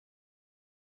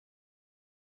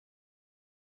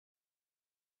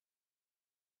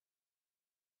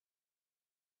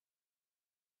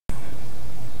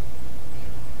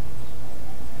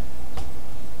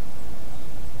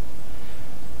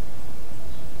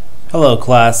Hello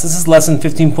class, this is lesson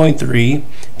 15.3,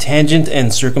 tangent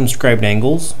and circumscribed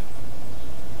angles.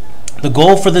 The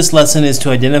goal for this lesson is to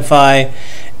identify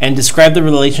and describe the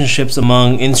relationships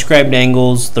among inscribed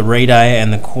angles, the radii,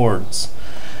 and the chords.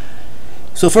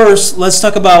 So first, let's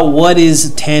talk about what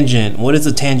is tangent. What is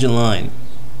a tangent line?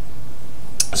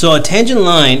 So a tangent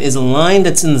line is a line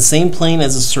that's in the same plane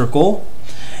as a circle,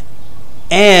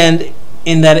 and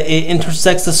in that it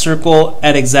intersects the circle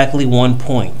at exactly one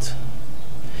point.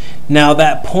 Now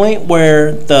that point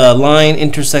where the line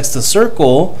intersects the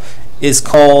circle is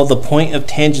called the point of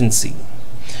tangency.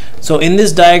 So in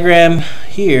this diagram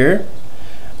here,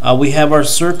 we have our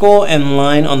circle and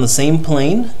line on the same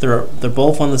plane. They're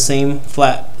both on the same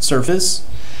flat surface.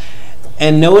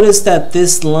 And notice that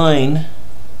this line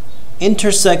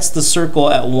intersects the circle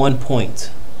at one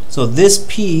point. So this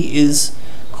P is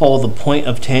called the point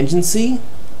of tangency.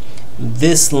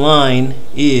 This line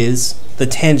is the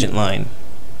tangent line.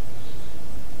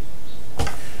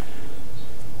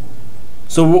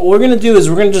 So what we're going to do is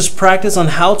we're going to just practice on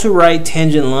how to write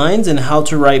tangent lines and how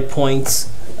to write points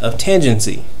of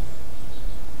tangency.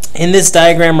 In this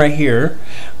diagram right here,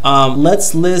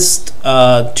 let's list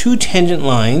two tangent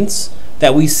lines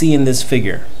that we see in this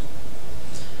figure.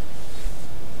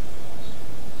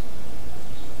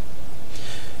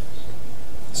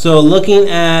 So looking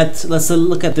at, let's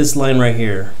look at this line right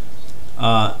here.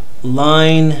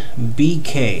 Line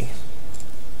BK.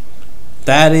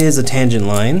 That is a tangent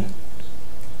line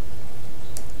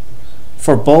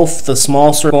for both the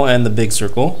small circle and the big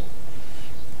circle.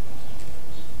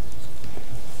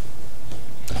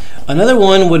 Another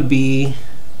one would be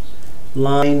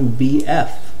line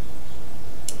BF.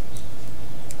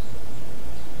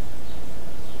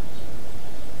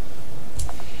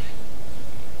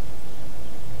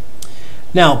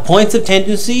 Now, points of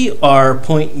tangency are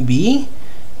point B,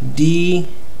 D,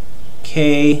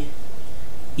 K,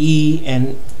 E,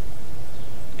 and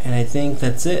I think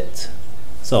that's it.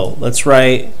 So let's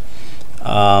write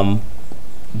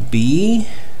B,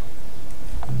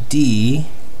 D,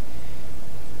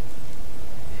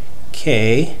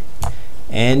 K,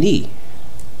 and E.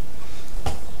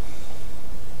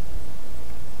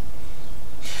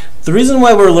 The reason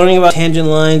why we're learning about tangent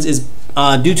lines is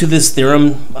due to this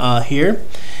theorem here,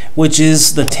 which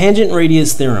is the tangent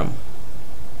radius theorem.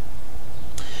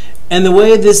 And the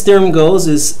way this theorem goes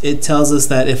is it tells us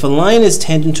that if a line is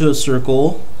tangent to a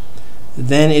circle,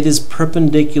 then it is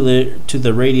perpendicular to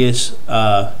the radius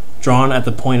drawn at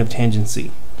the point of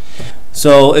tangency.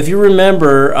 So if you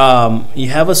remember, you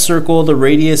have a circle, the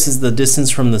radius is the distance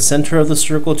from the center of the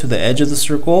circle to the edge of the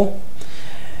circle.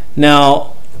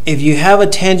 Now, if you have a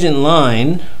tangent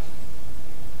line,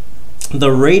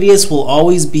 the radius will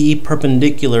always be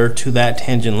perpendicular to that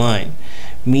tangent line,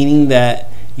 meaning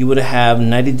that you would have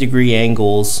 90-degree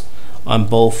angles on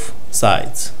both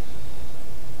sides.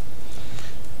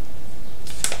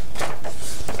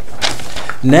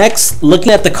 Next,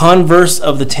 looking at the converse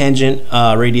of the tangent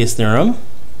radius theorem.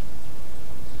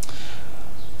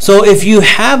 So if you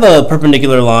have a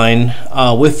perpendicular line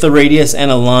with the radius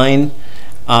and a line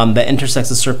that intersects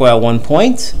the circle at one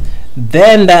point,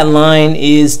 then that line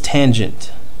is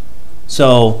tangent.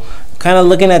 So kind of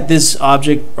looking at this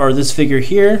object or this figure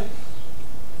here,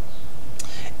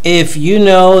 if you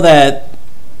know that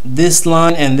this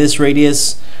line and this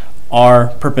radius are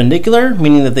perpendicular,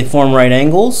 meaning that they form right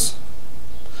angles,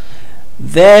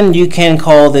 then you can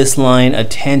call this line a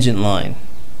tangent line.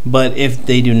 But if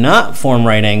they do not form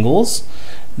right angles,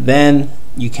 then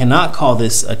you cannot call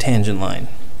this a tangent line.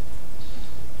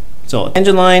 So a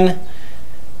tangent line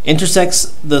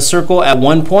intersects the circle at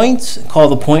one point,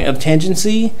 called the point of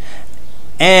tangency,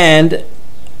 and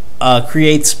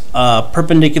creates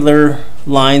perpendicular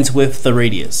lines with the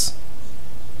radius.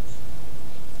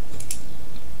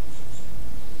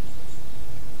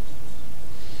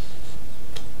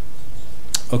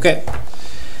 Okay.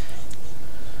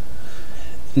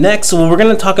 Next, what we're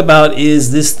going to talk about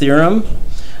is this theorem.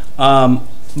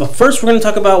 But first, we're going to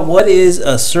talk about what is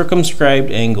a circumscribed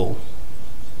angle.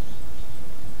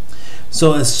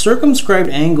 So a circumscribed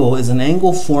angle is an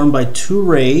angle formed by two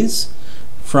rays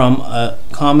from a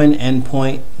common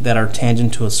endpoint that are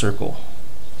tangent to a circle.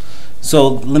 So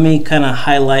let me kind of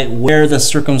highlight where the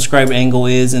circumscribed angle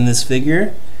is in this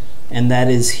figure, and that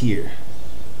is here.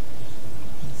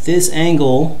 This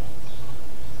angle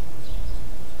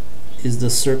is the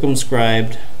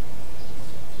circumscribed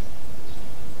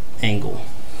angle.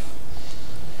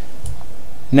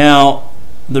 Now,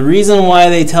 the reason why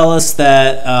they tell us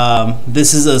that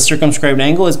this is a circumscribed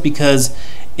angle is because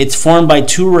it's formed by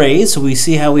two rays. So we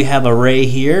see how we have a ray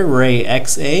here, ray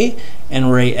XA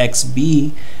and ray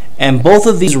XB, And both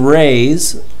of these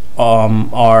rays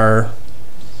are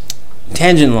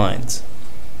tangent lines.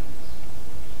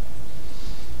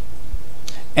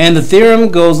 And the theorem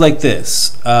goes like this.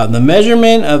 The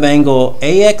measurement of angle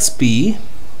AXB,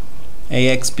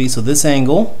 so this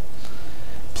angle,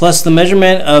 plus the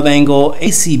measurement of angle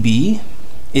ACB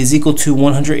is equal to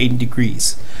 180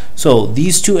 degrees. So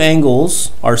these two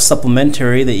angles are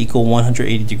supplementary, they equal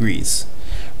 180 degrees.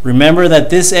 Remember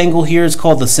that this angle here is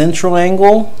called the central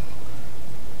angle.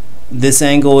 This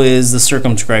angle is the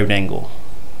circumscribed angle.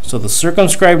 So the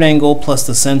circumscribed angle plus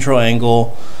the central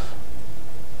angle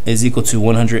is equal to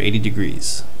 180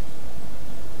 degrees.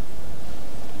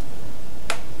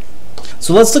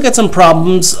 So let's look at some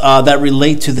problems that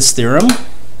relate to this theorem.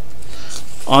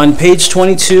 On page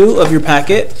 22 of your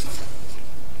packet,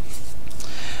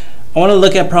 I want to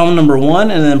look at problem number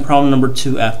 1 and then problem number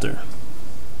 2 after.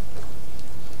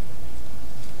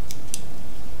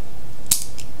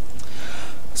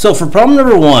 So for problem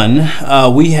number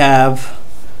 1, we have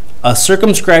a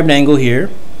circumscribed angle here,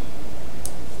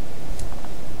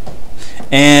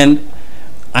 and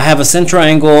I have a central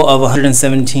angle of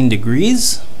 117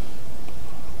 degrees.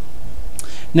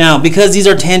 Now, because these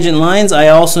are tangent lines, I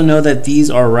also know that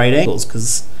these are right angles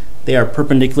because they are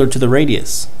perpendicular to the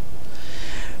radius.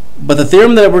 But the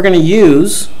theorem that we're going to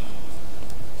use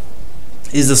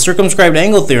is the circumscribed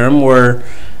angle theorem, where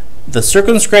the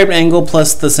circumscribed angle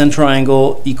plus the central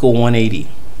angle equal 180.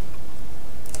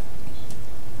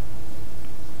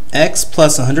 X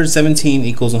plus 117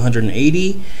 equals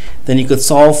 180. Then you could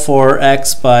solve for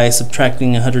x by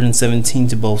subtracting 117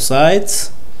 to both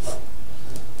sides.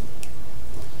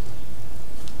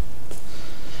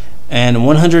 And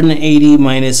 180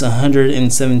 minus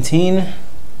 117,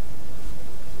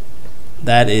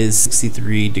 that is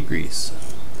 63 degrees.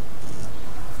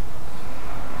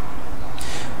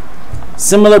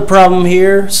 Similar problem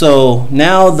here. So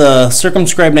now the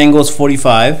circumscribed angle is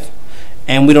 45,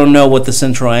 and we don't know what the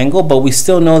central angle, but we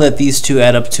still know that these two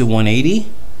add up to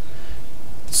 180.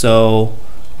 So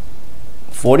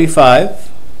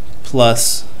 45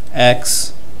 plus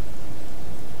x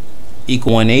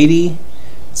equal 180.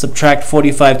 Subtract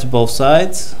 45 to both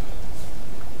sides,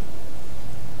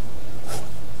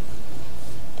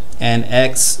 and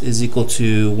x is equal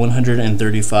to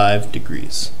 135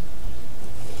 degrees.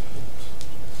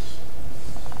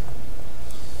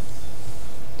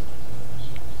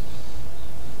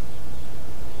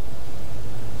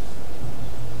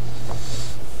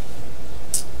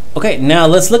 Okay, now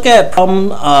let's look at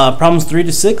problems 3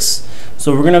 to 6.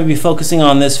 So we're going to be focusing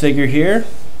on this figure here.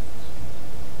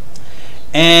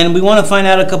 And we want to find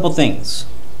out a couple things.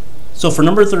 So for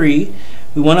number 3,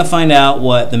 we want to find out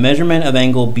what the measurement of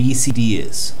angle BCD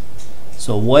is.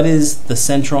 So what is the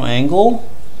central angle,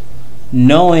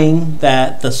 knowing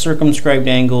that the circumscribed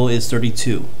angle is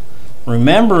 32.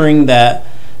 Remembering that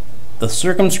the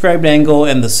circumscribed angle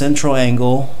and the central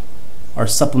angle are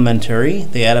supplementary,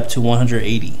 they add up to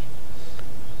 180.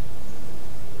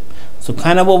 So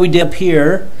kind of what we did up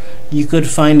here, you could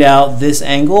find out this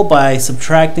angle by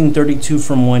subtracting 32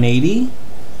 from 180,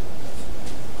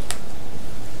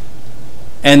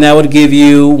 and that would give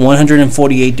you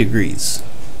 148 degrees.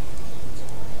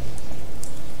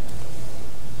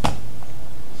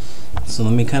 So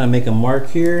let me kind of make a mark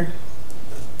here.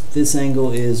 This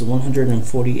angle is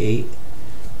 148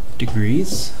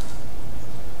 degrees.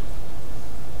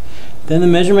 Then the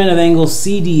measurement of angle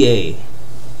CDA.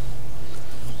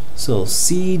 So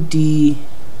CDA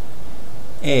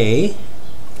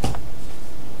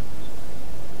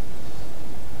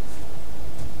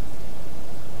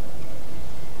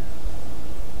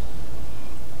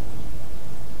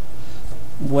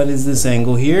what is this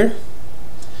angle here?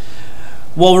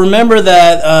 Well, remember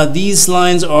that these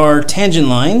lines are tangent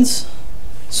lines,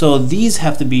 so these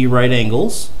have to be right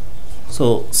angles.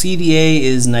 So CDA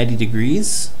is 90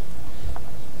 degrees.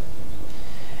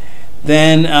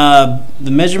 Then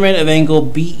the measurement of angle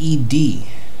BED.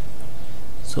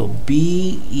 So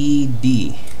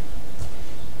BED.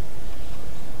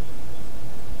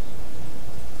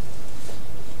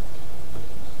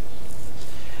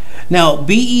 Now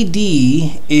BED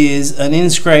is an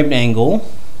inscribed angle,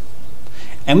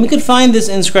 and we could find this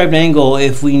inscribed angle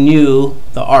if we knew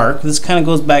the arc. This kind of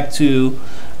goes back to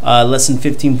lesson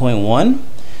 15.1.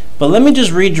 But let me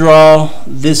just redraw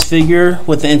this figure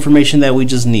with the information that we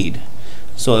just need.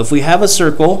 So if we have a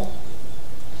circle,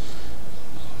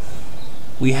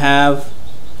 we have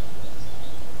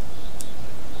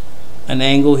an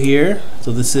angle here.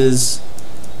 So this is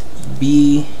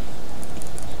BED.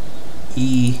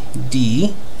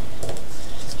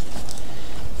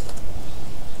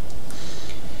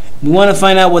 We want to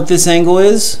find out what this angle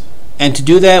is. And to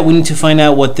do that, we need to find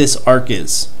out what this arc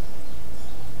is.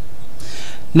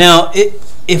 Now,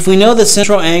 if we know the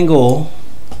central angle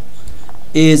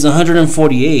is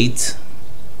 148,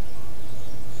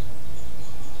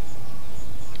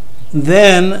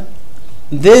 then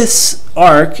this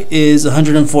arc is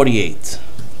 148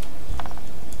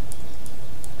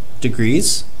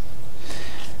 degrees.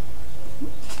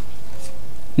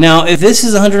 Now, if this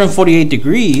is 148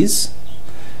 degrees,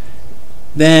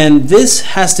 then this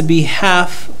has to be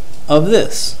half of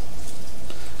this.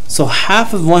 So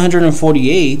half of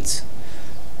 148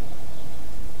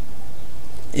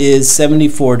 is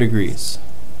 74 degrees.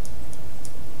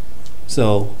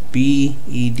 So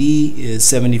BED is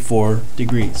 74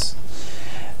 degrees.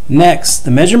 Next,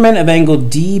 the measurement of angle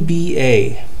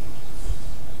DBA.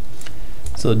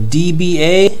 So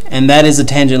DBA, and that is a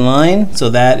tangent line, so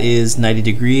that is 90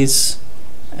 degrees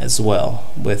as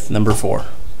well with number 4.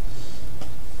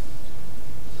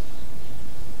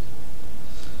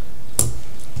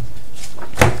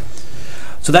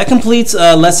 So that completes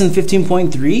lesson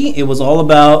 15.3. It was all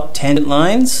about tangent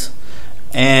lines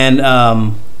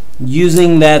and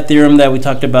using that theorem that we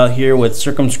talked about here with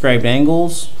circumscribed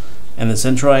angles and the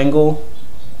central angle,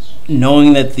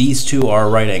 knowing that these two are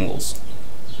right angles.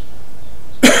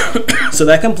 So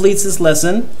that completes this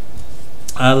lesson.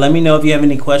 Let me know if you have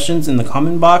any questions in the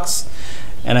comment box,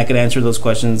 and I can answer those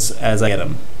questions as I get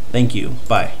them. Thank you.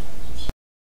 Bye.